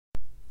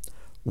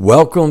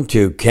Welcome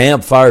to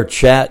Campfire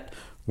Chat,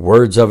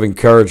 Words of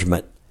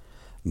Encouragement.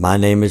 My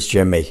name is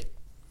Jimmy.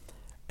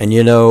 And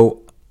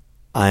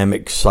I am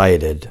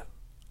excited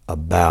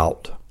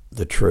about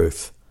the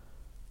truth.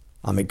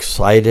 I'm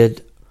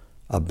excited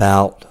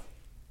about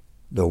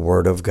the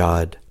Word of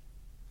God.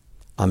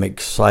 I'm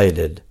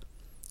excited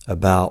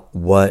about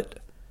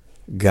what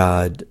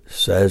God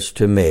says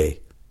to me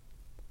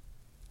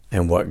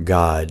and what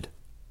God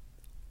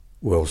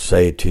will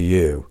say to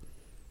you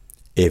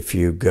if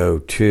you go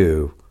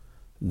to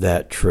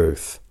that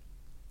truth,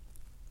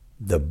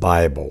 the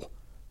Bible,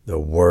 the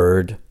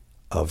Word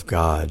of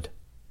God.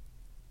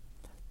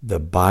 The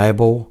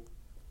Bible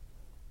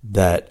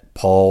that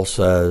Paul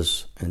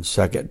says in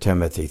 2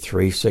 Timothy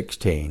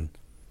 3:16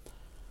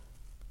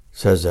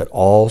 says that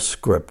all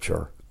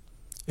Scripture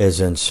is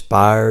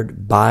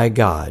inspired by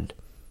God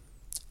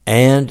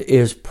and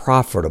is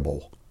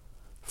profitable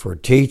for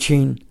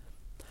teaching,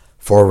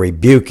 for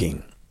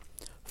rebuking,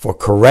 for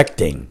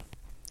correcting,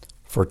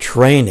 for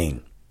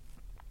training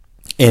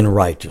in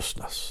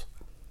righteousness.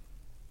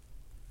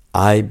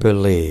 I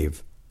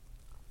believe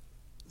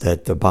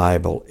that the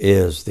Bible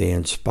is the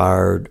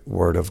inspired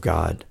Word of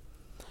God,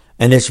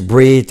 and it's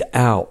breathed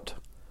out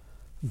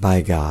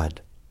by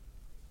God,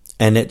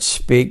 and it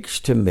speaks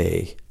to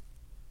me,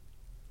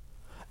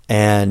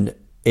 and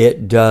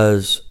it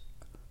does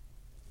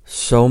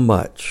so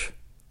much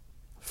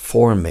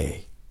for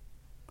me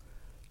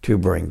to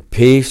bring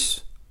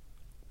peace,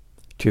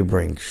 to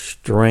bring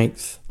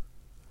strength,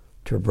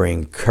 to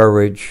bring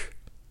courage,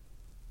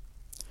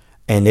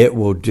 and it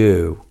will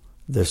do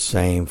the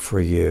same for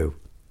you.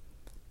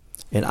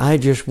 And I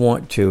just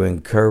want to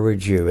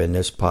encourage you in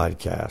this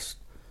podcast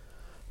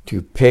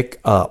to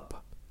pick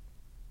up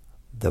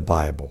the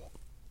Bible,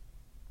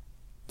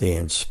 the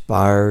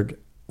inspired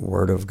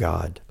Word of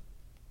God,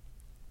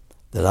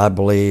 that I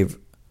believe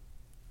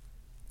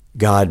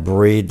God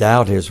breathed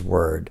out His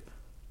Word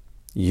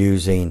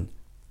using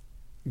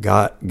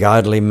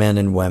godly men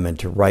and women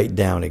to write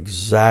down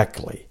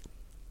exactly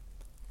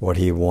what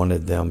He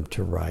wanted them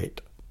to write.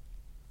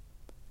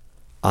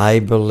 I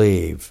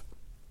believe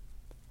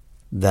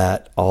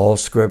that all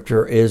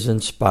Scripture is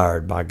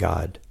inspired by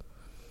God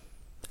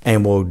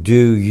and will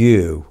do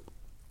you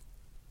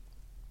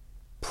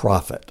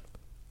profit.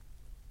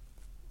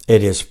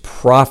 It is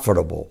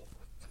profitable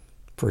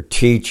for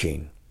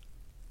teaching,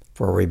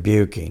 for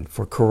rebuking,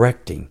 for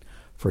correcting,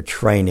 for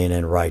training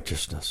in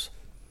righteousness.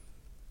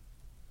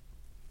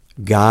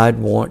 God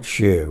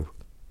wants you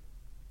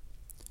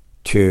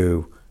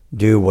to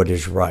do what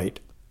is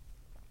right.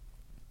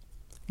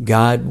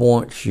 God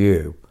wants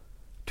you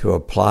to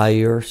apply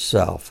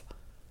yourself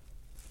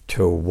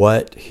to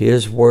what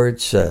His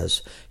Word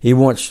says. He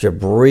wants to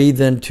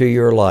breathe into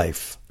your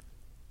life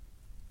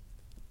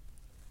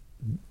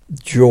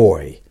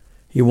joy.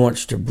 He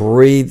wants to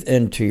breathe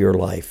into your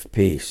life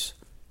peace.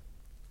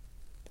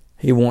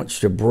 He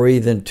wants to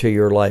breathe into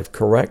your life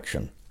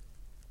correction.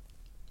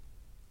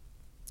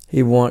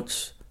 He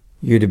wants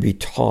you to be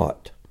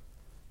taught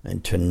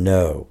and to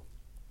know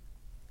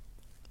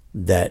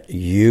that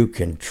you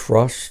can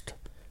trust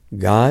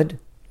God,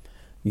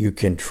 you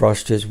can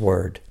trust His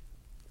Word.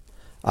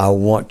 I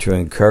want to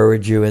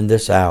encourage you in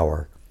this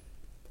hour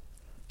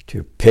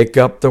to pick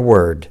up the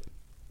Word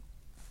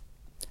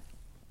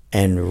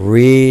and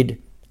read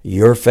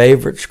your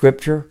favorite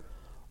scripture,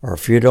 or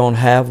if you don't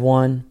have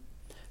one,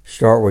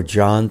 start with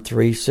John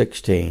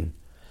 3:16.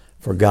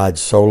 For God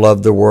so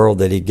loved the world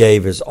that He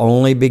gave His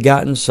only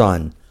begotten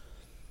Son,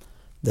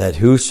 that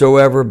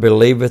whosoever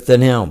believeth in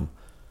Him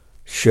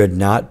should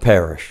not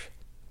perish,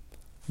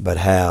 but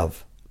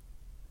have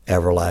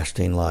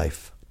everlasting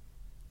life.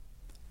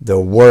 The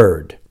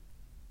Word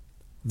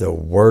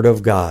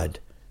of God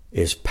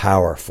is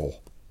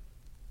powerful.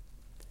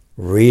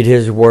 Read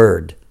His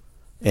Word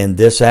in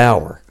this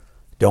hour.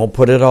 Don't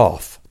put it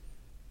off.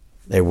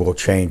 It will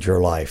change your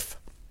life.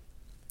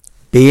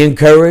 Be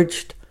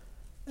encouraged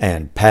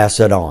and pass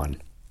it on.